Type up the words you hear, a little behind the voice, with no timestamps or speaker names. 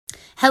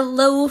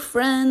Hello,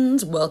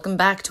 friends. Welcome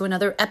back to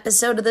another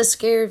episode of the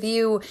Scare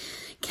View.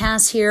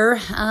 Cass here,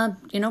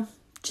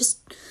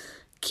 just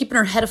keeping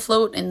her head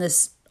afloat in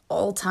this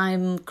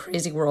all-time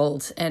crazy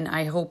world. And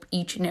I hope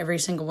each and every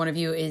single one of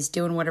you is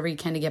doing whatever you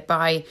can to get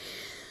by.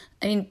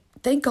 I mean,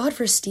 thank God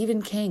for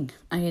Stephen King.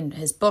 I mean,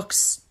 his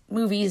books,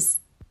 movies,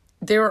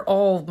 they're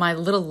all my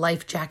little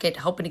life jacket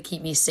helping to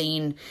keep me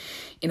sane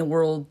in a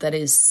world that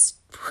is,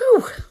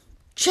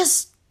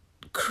 just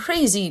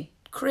crazy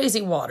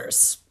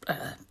waters.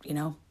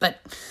 But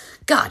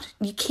God,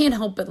 you can't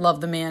help but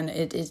love the man.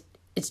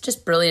 It's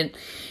just brilliant.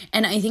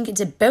 And I think it's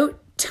about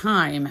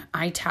time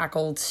I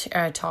tackled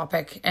a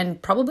topic,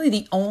 and probably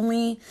the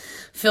only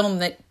film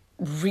that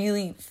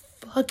really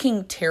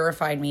fucking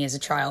terrified me as a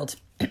child.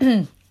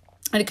 I'd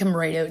come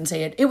right out and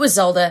say it. It was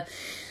Zelda.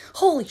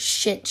 Holy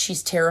shit,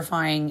 she's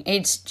terrifying.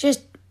 It's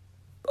just,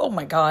 oh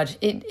my God.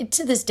 It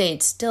to this day,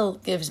 it still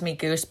gives me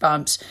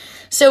goosebumps.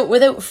 So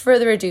without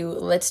further ado,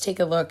 let's take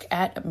a look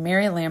at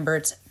Mary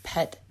Lambert's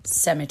Pet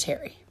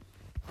Sematary.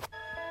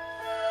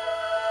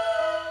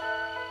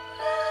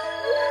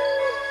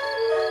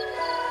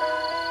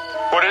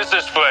 What is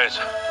this place?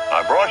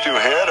 I brought you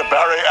here to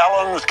bury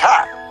Alan's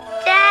cat.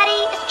 Daddy,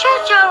 is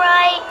church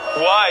alright?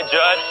 Why,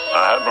 Judd? I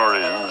had my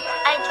reasons.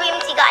 I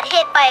dreamed he got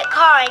hit by a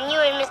car and you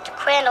and Mr.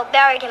 Crandall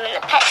buried him in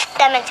the pet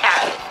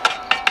cemetery.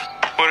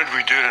 What did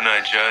we do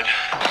tonight, Judd?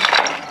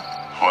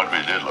 What we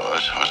did,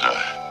 Lois, was a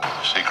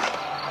secret.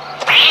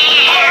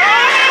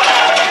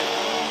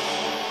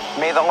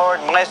 May the Lord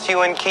bless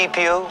you and keep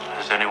you.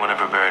 Has anyone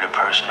ever buried a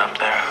person up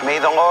there? May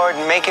the Lord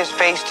make his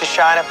face to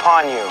shine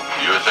upon you.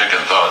 You're thinking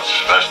thoughts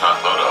best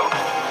not thought of.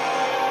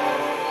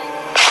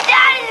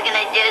 Daddy's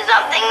gonna do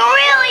something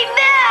really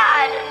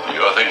bad.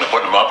 You're thinking of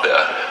putting him up there.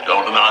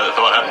 Don't deny the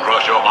thought hadn't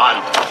crossed your mind.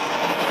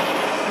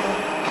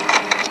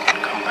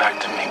 Come back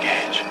to me,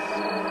 Gage.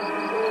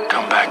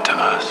 Come back to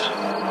us.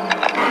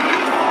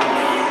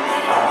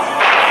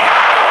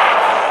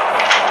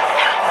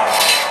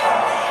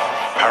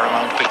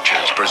 Paramount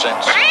Pictures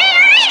presents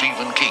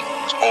Stephen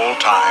King's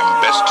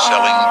all-time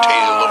best-selling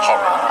tale of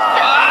horror.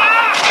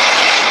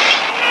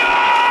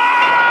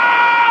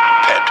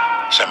 Pet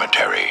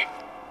Sematary.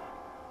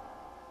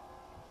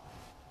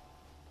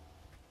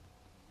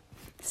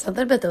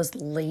 Something about those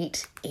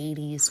late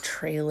 80s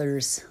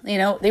trailers.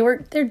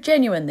 They're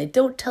genuine. They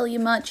don't tell you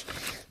much.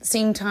 At the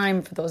same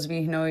time, for those of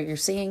you who know what you're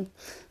seeing,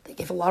 they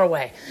give a lot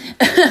away.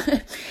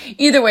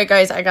 Either way,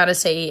 guys, I gotta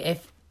say,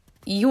 if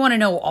you want to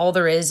know all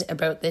there is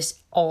about this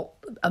all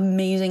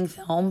amazing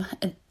film,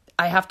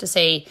 I have to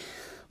say,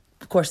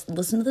 of course,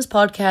 listen to this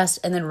podcast,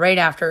 and then right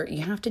after,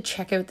 you have to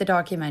check out the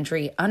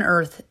documentary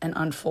Unearth and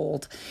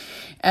Unfold.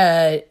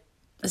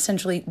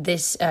 Essentially,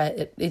 this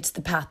it's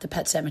The Path to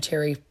Pet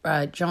Sematary.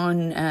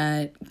 John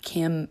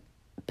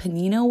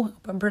Campanino,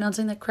 if I'm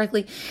pronouncing that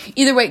correctly.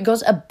 Either way, it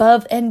goes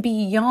above and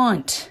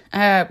beyond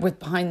with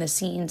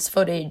behind-the-scenes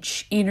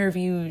footage,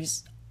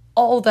 interviews,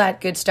 all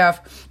that good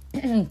stuff.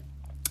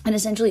 And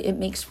essentially, it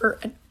makes for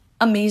an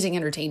amazing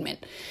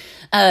entertainment.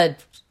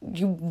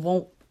 You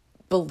won't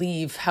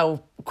believe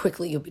how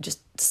quickly you'll be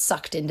just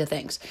sucked into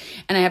things.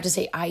 And I have to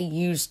say, I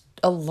used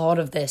a lot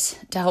of this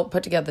to help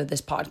put together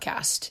this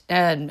podcast.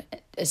 And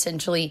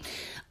essentially,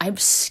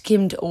 I've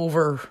skimmed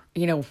over,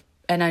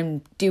 and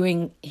I'm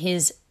doing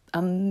his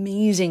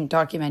amazing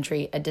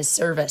documentary a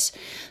disservice.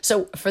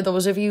 So for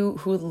those of you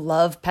who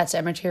love Pet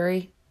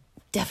Sematary,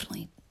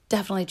 definitely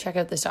check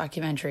out this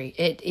documentary.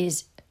 It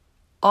is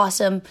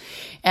awesome,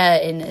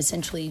 and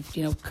essentially,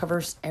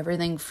 covers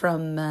everything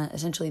from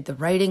essentially the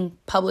writing,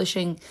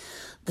 publishing,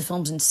 the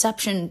film's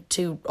inception,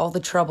 to all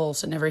the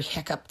troubles and every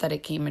hiccup that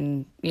it came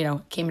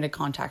into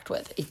contact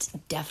with. It's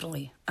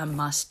definitely a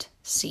must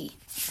see.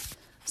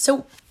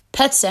 So,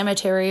 Pet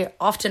Sematary,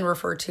 often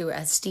referred to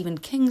as Stephen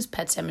King's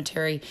Pet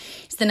Sematary,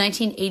 is the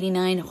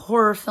 1989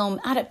 horror film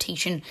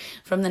adaptation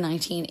from the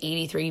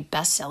 1983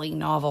 best-selling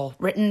novel,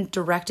 written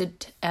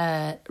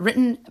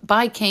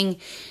by King,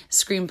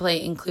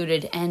 screenplay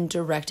included, and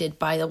directed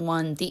by the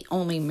one, the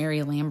only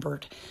Mary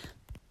Lambert.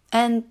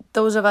 And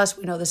those of us,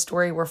 we know the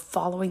story, we're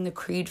following the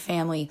Creed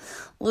family,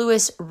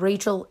 Louis,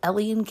 Rachel,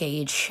 Ellie, and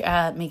Gage,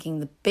 making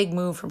the big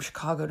move from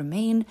Chicago to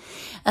Maine,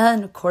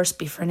 and of course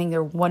befriending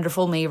their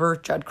wonderful neighbor,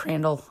 Judd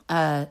Crandall.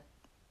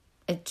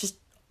 It just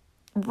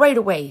right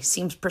away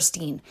seems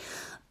pristine,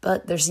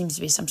 but there seems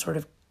to be some sort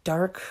of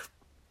dark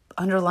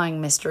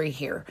underlying mystery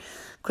here.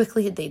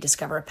 Quickly, they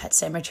discover a pet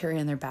cemetery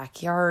in their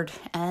backyard,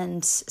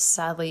 and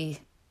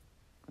sadly,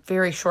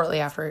 very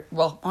shortly after,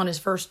 on his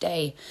first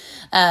day,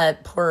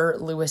 poor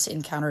Louis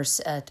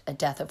encounters a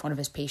death of one of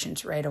his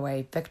patients right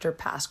away, Victor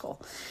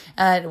Pascal.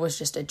 It was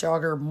just a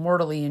jogger,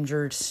 mortally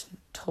injured,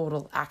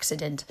 total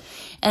accident.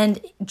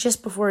 And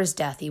just before his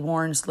death, he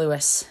warns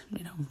Louis,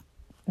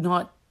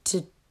 not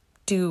to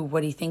do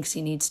what he thinks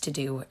he needs to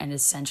do, and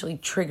essentially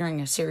triggering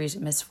a series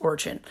of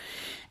misfortune.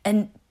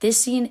 And this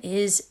scene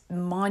is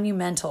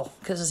monumental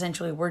because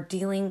essentially we're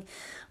dealing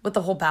with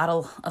the whole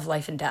battle of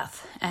life and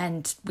death.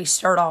 And we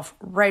start off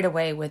right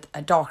away with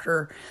a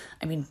doctor,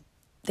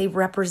 they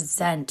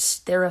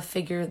represent. They're a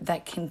figure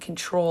that can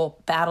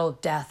control battle,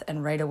 death,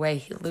 and right away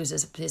he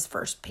loses his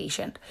first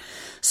patient.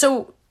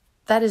 So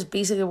that is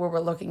basically what we're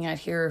looking at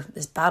here,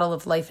 this battle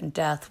of life and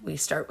death. We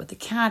start with the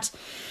cat,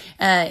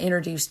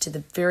 introduced to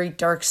the very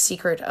dark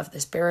secret of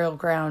this burial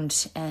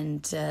ground,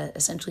 and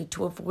essentially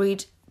to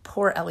avoid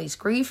poor Ellie's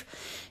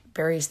grief,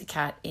 buries the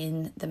cat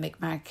in the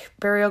Micmac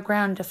burial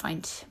ground to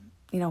find,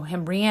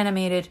 him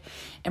reanimated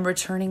and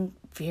returning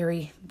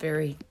very,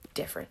 very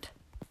different.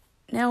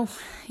 Now,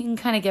 you can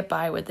kind of get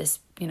by with this,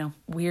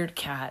 weird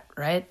cat,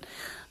 right?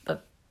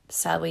 But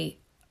sadly,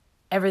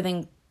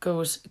 everything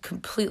goes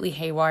completely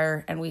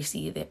haywire, and we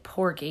see that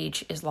poor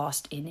Gage is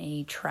lost in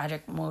a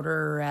tragic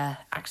motor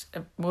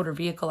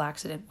vehicle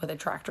accident with a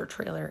tractor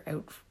trailer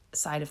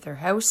outside of their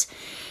house.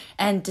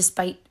 And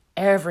despite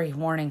every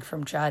warning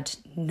from Judd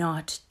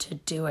not to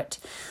do it,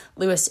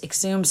 Lewis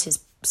exhumes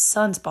his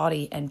son's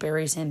body and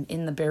buries him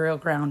in the burial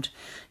ground.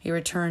 He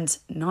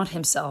returns not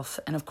himself,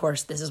 and of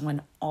course this is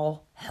when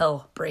all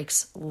hell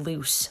breaks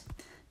loose.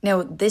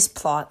 Now, this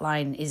plot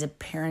line is a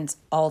parent's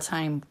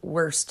all-time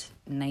worst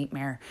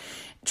nightmare.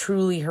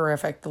 Truly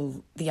horrific.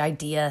 The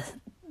idea,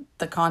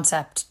 the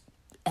concept,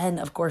 and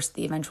of course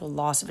the eventual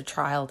loss of a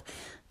child.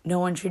 No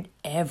one should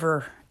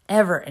ever,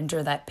 ever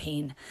enter that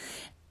pain.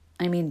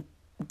 I mean,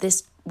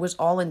 this was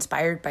all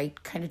inspired by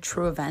kind of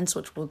true events,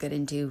 which we'll get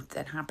into,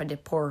 that happened to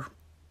poor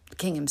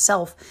King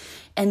himself,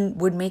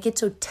 and would make it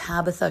so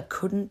Tabitha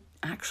couldn't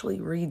actually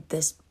read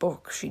this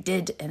book. She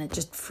did, and it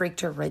just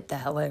freaked her right the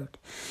hell out.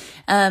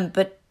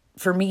 But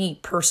for me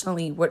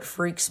personally, what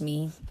freaks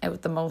me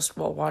out the most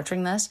while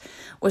watching this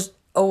was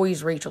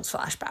always Rachel's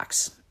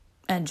flashbacks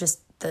and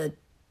just the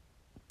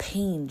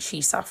pain she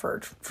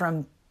suffered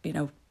from,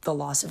 the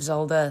loss of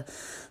Zelda,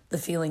 the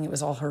feeling it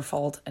was all her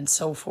fault, and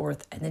so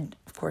forth. And then,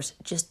 of course,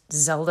 just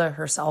Zelda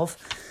herself.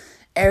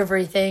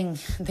 Everything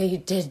they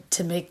did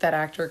to make that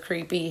actor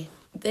creepy,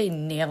 they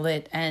nailed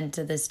it, and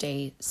to this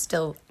day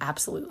still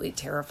absolutely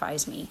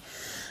terrifies me.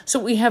 So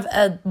we have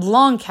a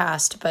long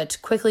cast, but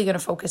quickly going to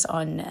focus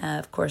on,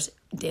 of course,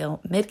 Dale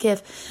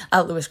Midkiff,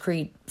 Lewis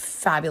Creed,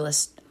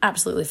 fabulous,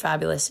 absolutely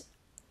fabulous.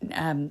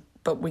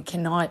 But we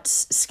cannot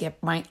skip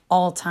my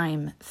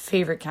all-time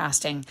favorite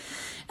casting.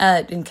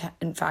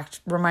 In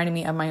fact, reminding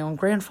me of my own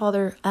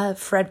grandfather,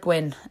 Fred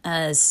Gwynn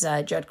as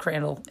Judd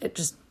Crandall. It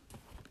just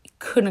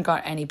couldn't have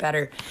got any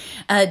better.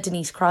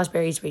 Denise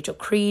Crosby is Rachel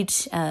Creed.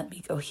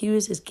 Miko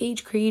Hughes is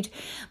Gage Creed.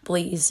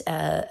 Blaze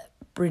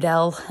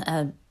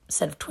Brudell,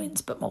 set of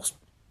twins, but most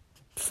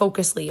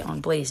focusedly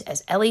on Blaze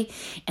as Ellie.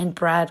 And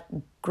Brad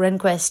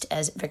Grenquist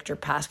as Victor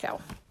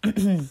Pascal.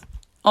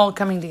 All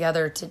coming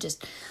together to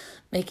just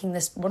making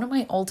this one of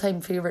my all-time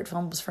favorite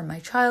films from my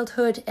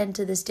childhood, and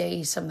to this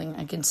day something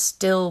I can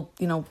still,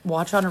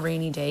 watch on a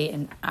rainy day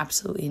and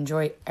absolutely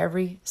enjoy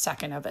every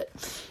second of it.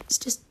 It's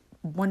just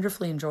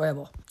wonderfully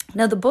enjoyable.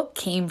 Now, the book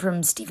came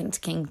from Stephen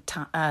King's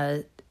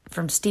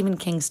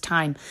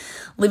time,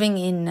 living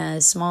in a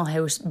small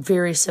house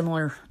very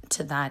similar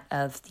to that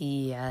of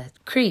the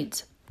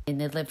Creeds.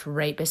 And they lived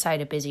right beside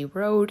a busy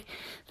road.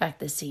 In fact,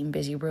 the same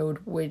busy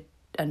road would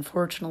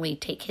unfortunately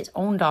take his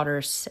own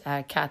daughter's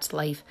cat's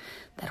life.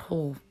 That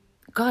whole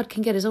God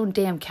can get his own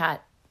damn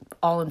cat,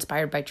 all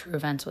inspired by true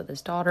events with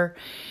his daughter.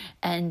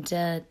 And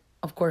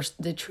of course,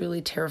 the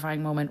truly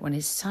terrifying moment when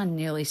his son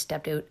nearly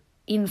stepped out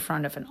in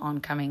front of an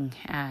oncoming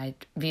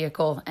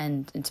vehicle,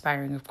 and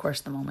inspiring, of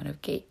course, the moment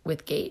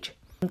with Gage.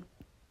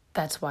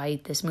 That's why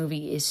this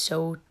movie is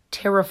so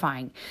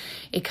terrifying.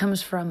 It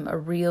comes from a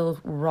real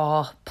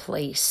raw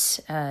place,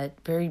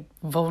 very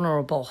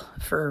vulnerable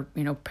for,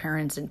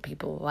 parents and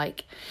people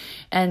alike.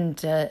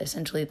 And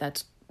essentially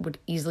that's would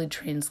easily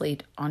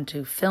translate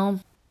onto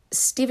film.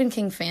 Stephen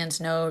King fans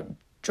know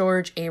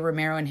George A.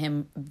 Romero and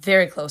him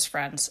very close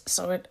friends,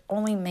 so it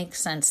only makes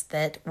sense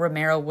that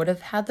Romero would have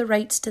had the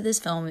rights to this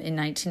film in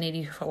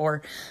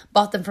 1984,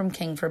 bought them from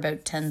King for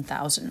about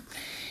 $10,000.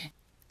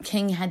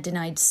 King had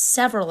denied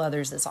several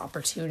others this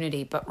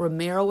opportunity, but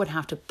Romero would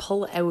have to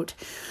pull out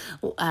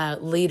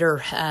later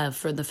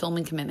for the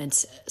filming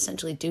commitments,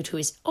 essentially due to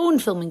his own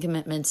filming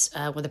commitments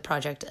with a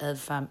project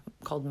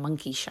called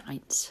Monkey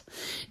Shines.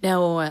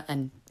 Now,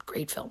 and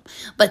great film.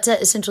 But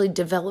essentially,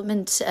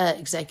 development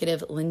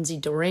executive Lindsay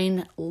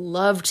Doreen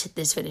loved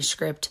this finished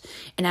script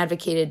and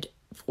advocated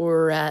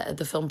for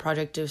the film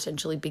project to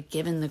essentially be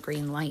given the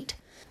green light.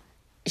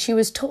 She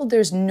was told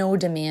there's no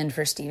demand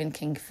for Stephen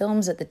King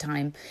films at the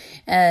time,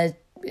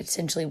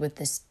 essentially with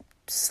this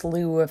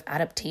slew of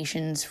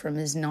adaptations from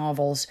his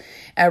novels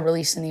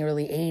released in the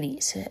early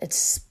 80s.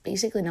 It's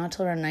basically not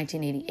till around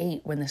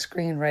 1988, when the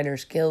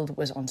Screenwriters Guild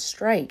was on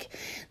strike,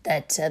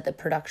 that the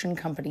production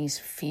companies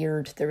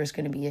feared there was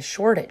going to be a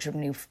shortage of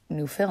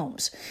new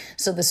films.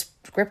 So the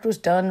script was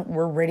done,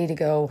 we're ready to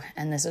go,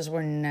 and this is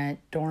when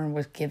Dorn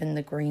was given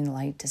the green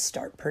light to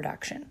start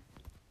production.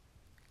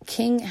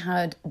 King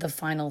had the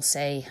final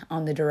say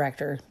on the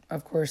director,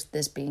 of course,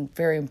 this being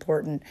very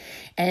important,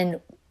 and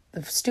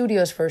the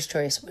studio's first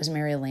choice was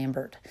Mary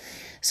Lambert.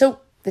 So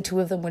the two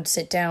of them would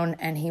sit down,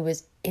 and he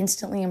was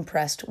instantly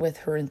impressed with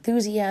her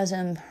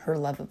enthusiasm, her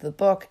love of the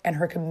book, and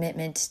her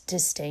commitment to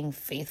staying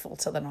faithful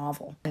to the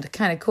novel. And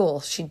kind of cool,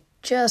 she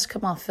just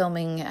come off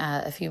filming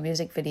a few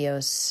music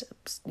videos,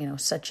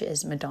 such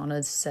as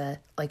Madonna's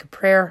Like a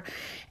Prayer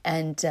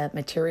and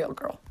Material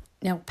Girl.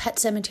 Now, Pet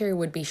Sematary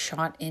would be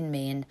shot in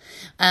Maine,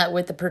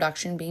 with the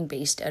production being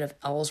based out of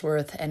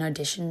Ellsworth and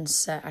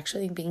auditions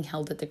actually being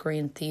held at the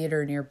Grand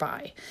Theatre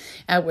nearby,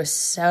 with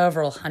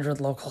several hundred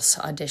locals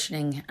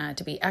auditioning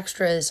to be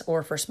extras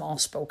or for small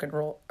spoken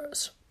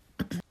roles.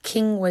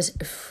 King was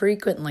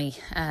frequently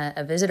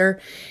a visitor,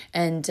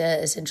 and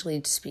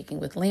essentially speaking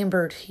with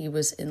Lambert, he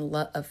was in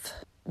love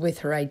with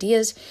her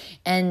ideas,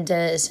 and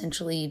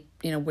essentially,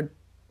 would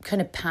kind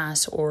of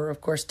pass or,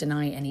 of course,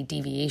 deny any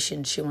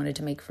deviations she wanted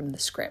to make from the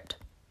script.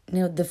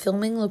 Now, the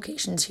filming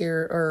locations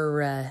here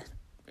are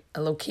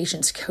a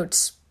location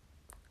scout's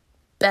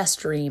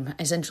best dream.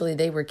 Essentially,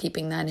 they were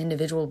keeping that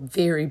individual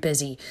very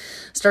busy,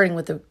 starting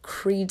with the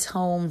Creed's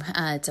home.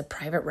 It's a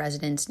private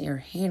residence near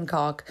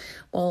Hancock,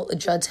 while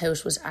Judd's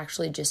house was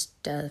actually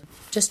just a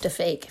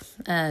fake.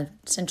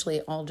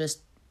 Essentially, all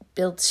just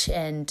built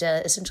and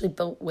essentially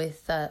built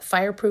with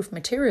fireproof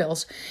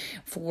materials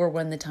for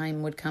when the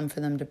time would come for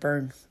them to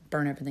burn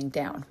everything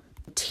down.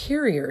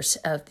 Interiors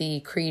of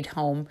the Creed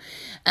home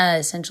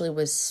essentially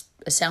was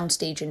a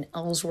soundstage in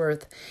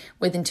Ellsworth,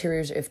 with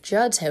interiors of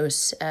Judd's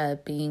house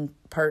being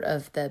part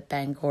of the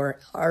Bangor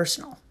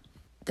Arsenal.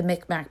 The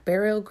Micmac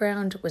burial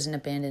ground was an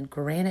abandoned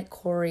granite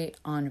quarry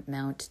on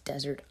Mount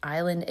Desert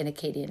Island in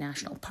Acadia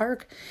National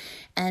Park,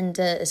 and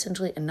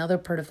essentially another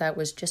part of that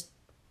was just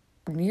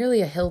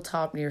nearly a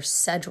hilltop near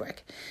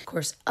Sedgwick. Of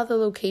course, other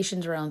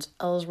locations around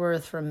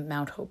Ellsworth, from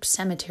Mount Hope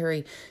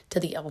Cemetery to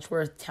the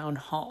Ellsworth Town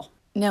Hall.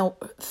 Now,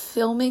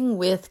 filming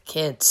with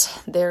kids,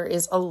 there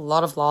is a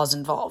lot of laws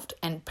involved,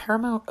 and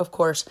Paramount, of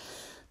course,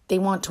 they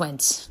want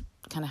twins.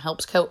 Kind of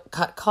helps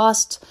cut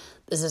costs.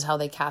 This is how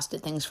they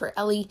casted things for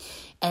Ellie,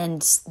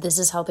 and this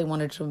is how they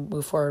wanted to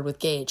move forward with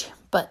Gage.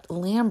 But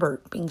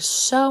Lambert, being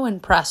so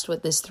impressed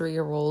with this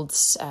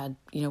 3-year-old's,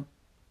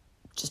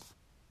 just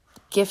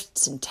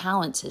gifts and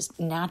talents, his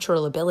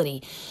natural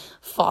ability,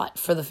 fought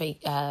for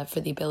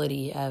the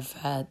ability of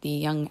the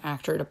young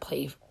actor to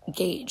play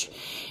Gage.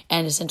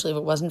 And essentially, if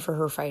it wasn't for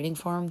her fighting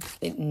for him,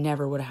 it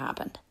never would have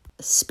happened.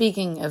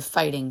 Speaking of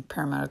fighting,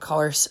 Paramount, of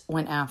course,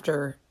 went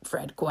after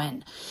Fred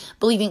Gwynne,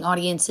 believing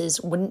audiences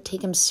wouldn't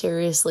take him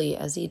seriously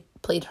as he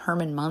played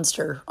Herman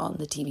Munster on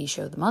the TV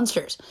show The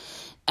Munsters.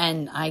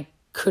 And I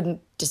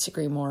couldn't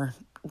disagree more.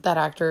 That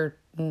actor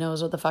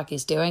knows what the fuck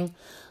he's doing.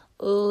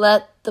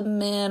 Let the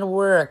man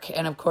work.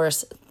 And of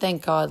course,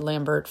 thank God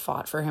Lambert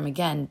fought for him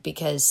again,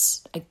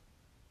 because I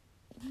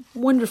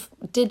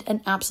did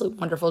an absolute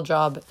wonderful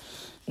job,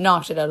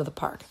 knocked it out of the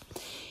park.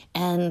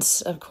 And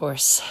of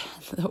course,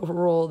 the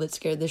role that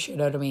scared the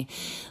shit out of me,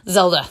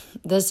 Zelda.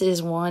 This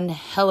is one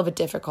hell of a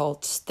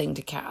difficult thing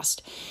to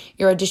cast.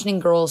 You're auditioning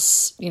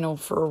girls,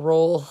 for a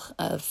role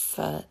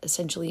of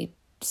essentially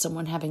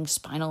someone having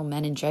spinal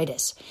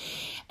meningitis.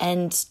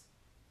 And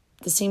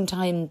at the same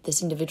time,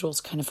 this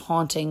individual's kind of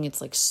haunting. It's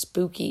like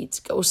spooky. It's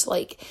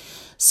ghost-like.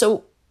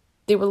 So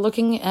they were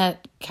looking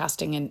at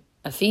casting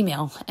a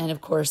female. And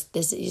of course,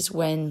 this is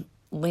when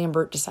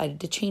Lambert decided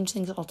to change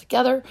things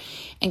altogether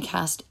and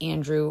cast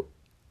Andrew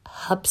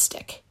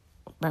Hubstick.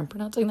 I'm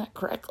pronouncing that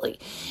correctly.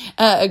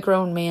 A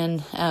grown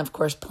man, of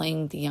course,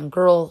 playing the young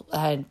girl,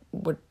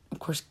 would, of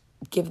course,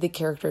 give the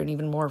character an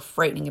even more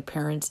frightening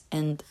appearance.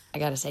 And I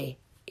gotta say,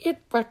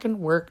 it fucking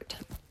worked.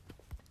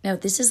 Now,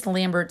 this is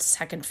Lambert's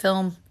second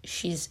film.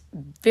 She's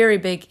very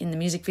big in the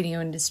music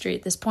video industry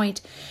at this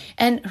point,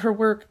 and her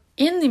work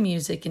in the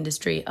music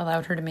industry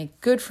allowed her to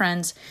make good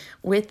friends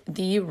with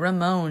the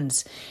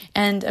Ramones.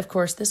 And of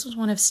course, this was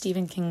one of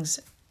Stephen King's,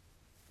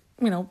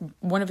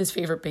 one of his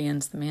favorite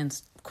bands. The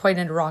man's quite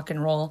into rock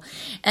and roll.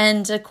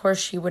 And of course,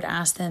 she would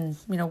ask them,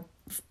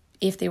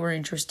 if they were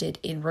interested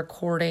in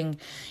recording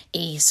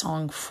a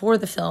song for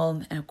the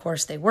film. And of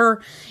course they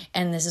were.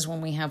 And this is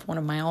when we have one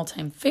of my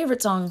all-time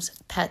favorite songs,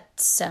 Pet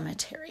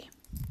Sematary,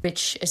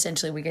 which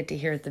essentially we get to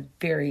hear at the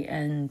very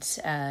end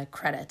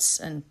credits.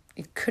 And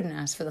you couldn't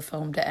ask for the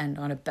film to end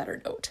on a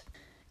better note.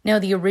 Now,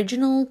 the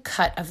original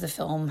cut of the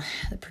film,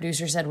 the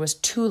producer said, was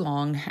too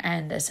long,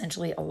 and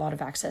essentially a lot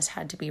of access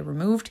had to be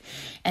removed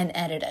and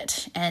edited.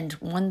 And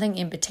one thing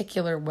in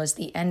particular was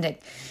the ending.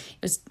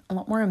 It was a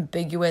lot more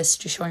ambiguous,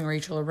 just showing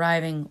Rachel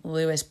arriving,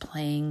 Lewis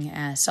playing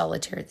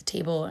solitaire at the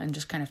table, and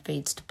just kind of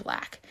fades to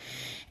black.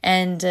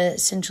 And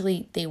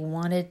essentially they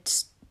wanted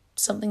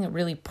something that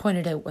really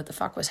pointed out what the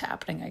fuck was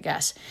happening, I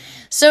guess.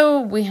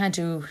 So they had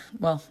to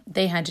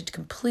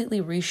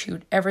completely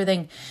reshoot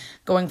everything,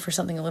 going for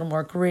something a little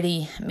more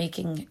gritty,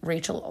 making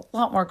Rachel a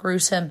lot more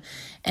gruesome,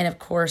 and of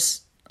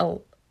course,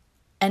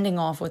 ending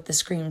off with the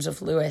screams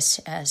of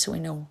Lewis, so we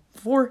know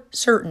for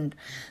certain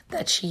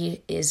that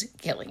she is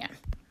Gillian.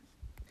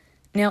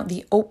 Now,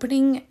 the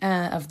opening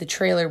of the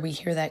trailer, we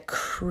hear that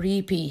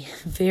creepy,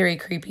 very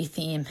creepy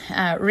theme,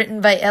 written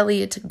by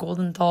Elliot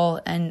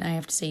Goldenthal, and I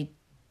have to say,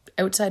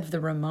 outside of the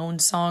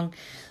Ramones song,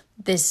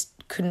 this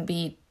couldn't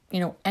be,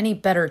 any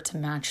better to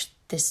match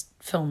this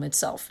film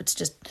itself. It's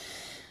just,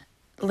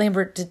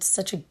 Lambert did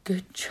such a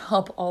good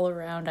job all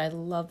around. I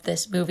love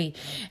this movie.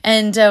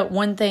 And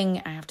one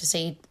thing I have to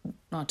say,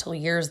 not till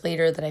years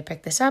later that I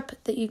picked this up,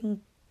 that you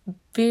can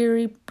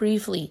very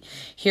briefly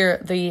hear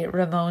the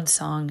Ramones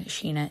song,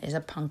 Sheena is a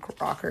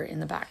Punk Rocker, in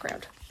the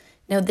background.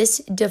 Now, this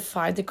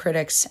defied the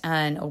critics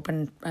and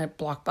opened at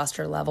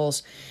blockbuster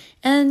levels,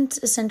 and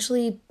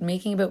essentially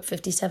making about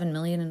 $57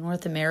 million in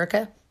North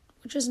America,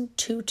 which isn't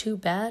too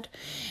bad,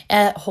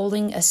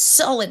 holding a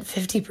solid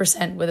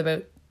 50% with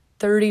about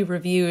 30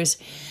 reviews.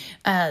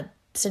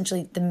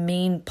 Essentially, the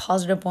main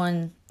positive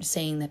one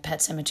saying that Pet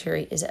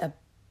Sematary is a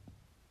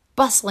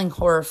bustling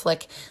horror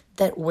flick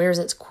that wears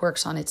its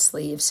quirks on its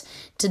sleeves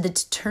to the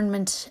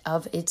determinant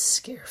of its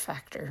scare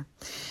factor.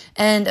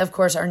 And of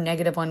course, our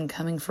negative one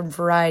coming from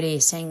Variety,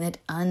 saying that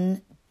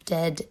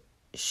undead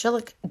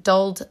shillock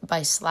dulled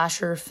by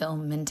slasher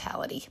film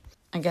mentality.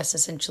 I guess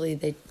essentially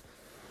they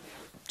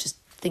just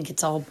think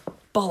it's all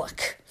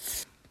bollock.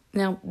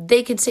 Now,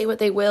 they could say what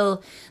they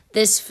will.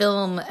 This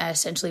film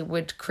essentially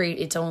would create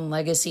its own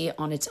legacy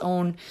on its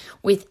own,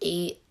 with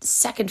a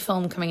second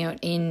film coming out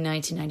in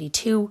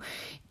 1992.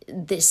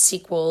 This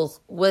sequel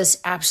was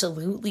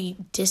absolutely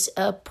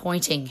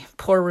disappointing.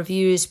 Poor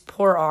reviews,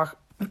 poor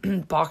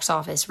box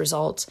office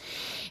results.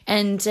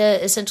 And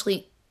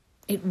essentially,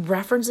 it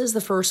references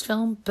the first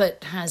film,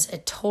 but has a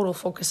total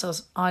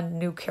focus on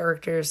new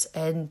characters,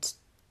 and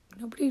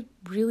nobody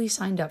really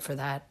signed up for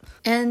that.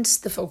 And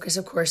the focus,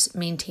 of course,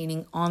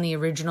 maintaining on the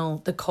original,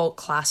 the cult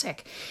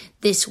classic.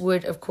 This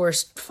would, of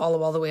course,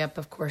 follow all the way up,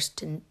 of course,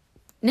 to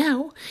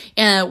now,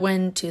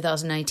 when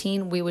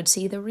 2019, we would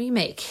see the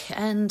remake.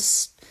 And,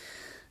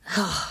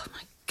 oh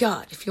my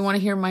God, if you want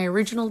to hear my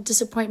original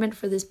disappointment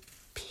for this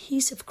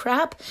piece of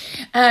crap,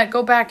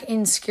 go back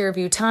in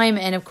Scareview time,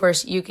 and of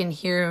course, you can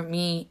hear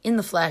me in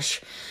the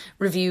flesh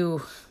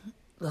review,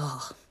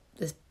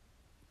 this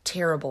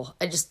terrible.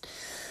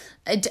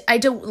 I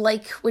don't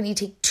like when you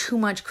take too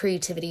much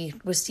creativity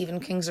with Stephen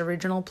King's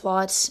original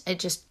plots.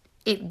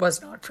 It was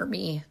not for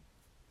me.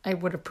 I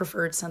would have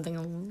preferred something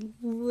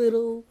a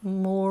little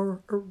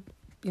more,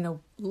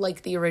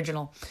 like the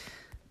original,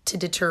 to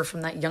deter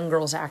from that young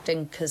girl's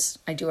acting, because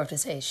I do have to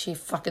say, she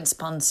fucking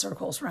spun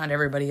circles around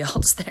everybody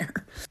else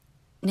there.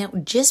 Now,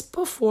 just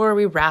before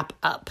we wrap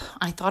up,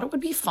 I thought it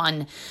would be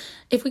fun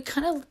if we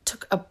kind of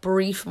took a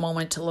brief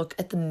moment to look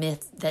at the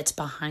myth that's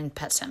behind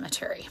Pet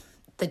Sematary.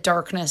 The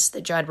darkness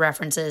that Judd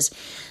references,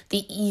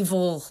 the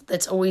evil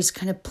that's always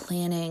kind of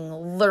planning,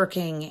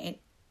 lurking,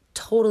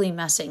 totally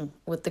messing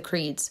with the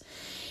creeds.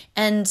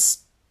 And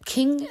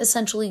King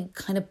essentially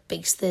kind of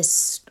based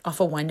this off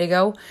a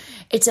Wendigo.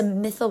 It's a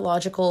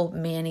mythological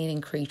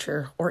man-eating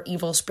creature or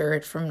evil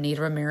spirit from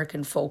Native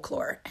American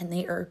folklore, and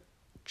they are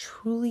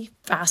truly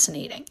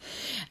fascinating.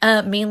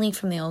 Mainly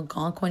from the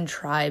Algonquin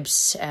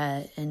tribes,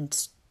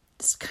 and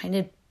it's kind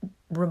of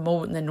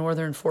remote in the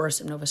northern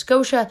forests of Nova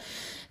Scotia,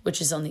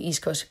 which is on the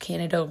east coast of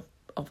Canada,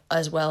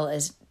 as well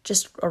as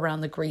just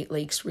around the Great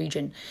Lakes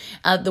region.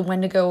 The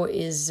Wendigo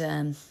is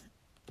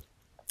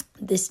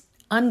this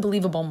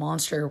unbelievable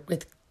monster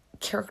with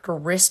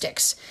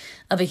characteristics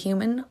of a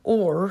human,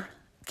 or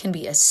can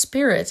be a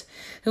spirit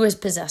who has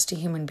possessed a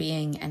human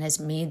being and has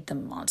made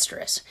them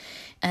monstrous.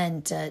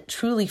 And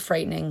truly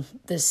frightening,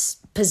 this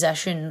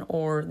possession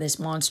or this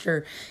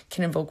monster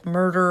can invoke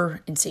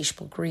murder,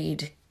 insatiable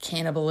greed,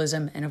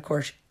 cannibalism, and of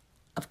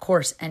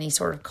course, any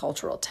sort of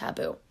cultural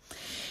taboo.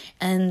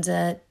 And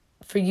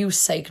for you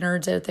psych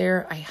nerds out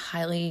there, I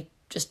highly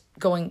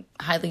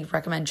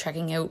recommend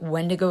checking out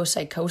Wendigo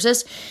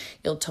Psychosis.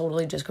 You'll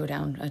totally just go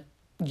down a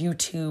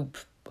YouTube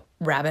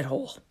rabbit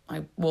hole.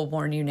 I will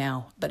warn you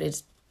now, but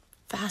it's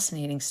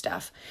fascinating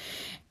stuff.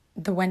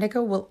 The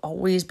Wendigo will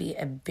always be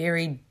a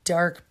very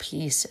dark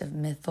piece of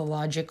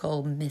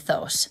mythological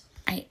mythos.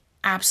 I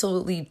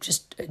absolutely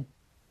just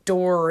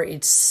adore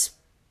its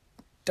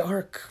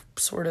dark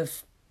sort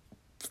of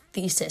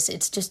thesis.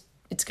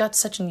 It's got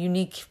such a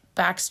unique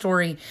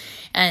backstory,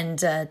 and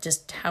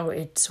just how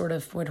it sort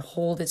of would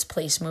hold its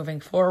place moving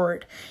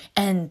forward.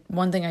 And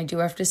one thing I do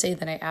have to say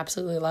that I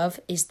absolutely love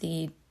is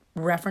the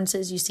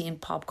references you see in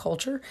pop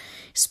culture,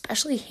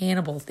 especially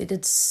Hannibal. They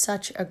did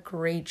such a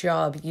great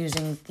job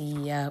using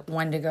the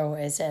Wendigo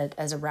as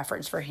a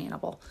reference for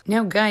Hannibal.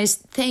 Now, guys,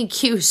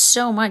 thank you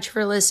so much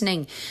for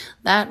listening.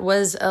 That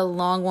was a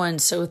long one,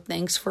 so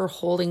thanks for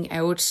holding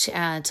out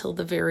till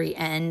the very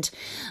end.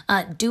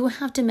 Do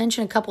have to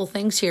mention a couple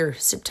things here.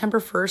 September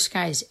 1st,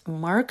 guys,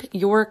 mark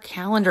your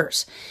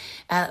calendars.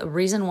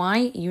 Reason why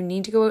you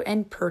need to go out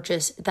and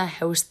purchase The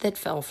House That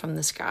Fell from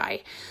the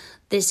Sky.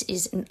 This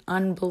is an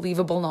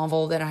unbelievable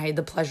novel that I had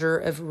the pleasure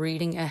of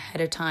reading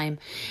ahead of time.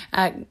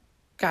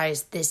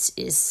 Guys, this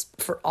is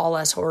for all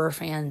us horror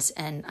fans,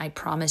 and I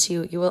promise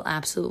you, you will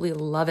absolutely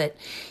love it.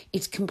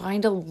 It's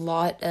combined a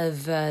lot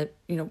of,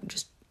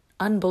 just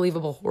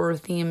unbelievable horror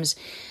themes,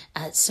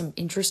 some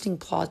interesting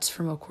plots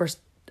from, of course,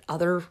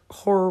 other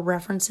horror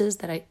references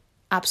that I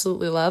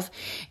absolutely love.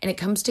 And it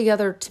comes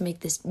together to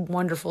make this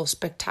wonderful,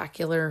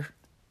 spectacular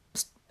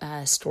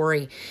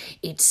story.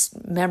 It's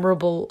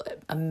memorable,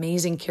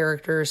 amazing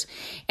characters,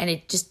 and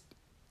it just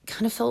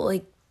kind of felt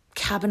like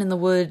Cabin in the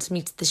Woods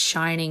meets The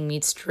Shining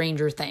meets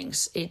Stranger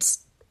Things. It's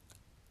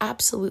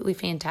absolutely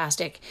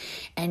fantastic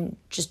and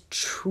just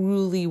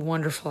truly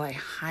wonderful. I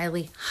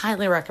highly,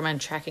 highly recommend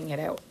checking it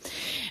out.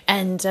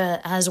 And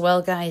as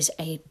well, guys,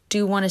 I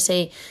do want to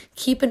say,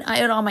 keep an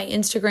eye out on my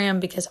Instagram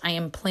because I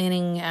am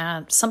planning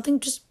something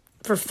just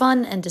for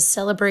fun and to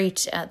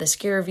celebrate the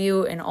scare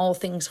review and all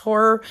things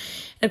horror.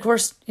 And of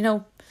course,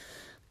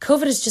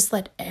 COVID has just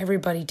let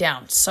everybody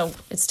down. So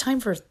it's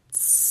time for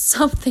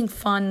something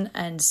fun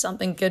and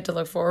something good to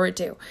look forward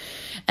to.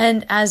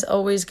 And as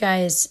always,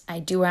 guys, I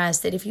do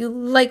ask that if you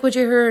like what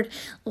you heard,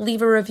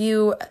 leave a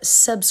review,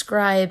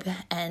 subscribe,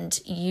 and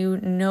you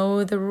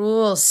know the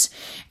rules.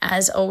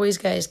 As always,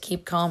 guys,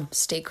 keep calm,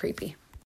 stay creepy.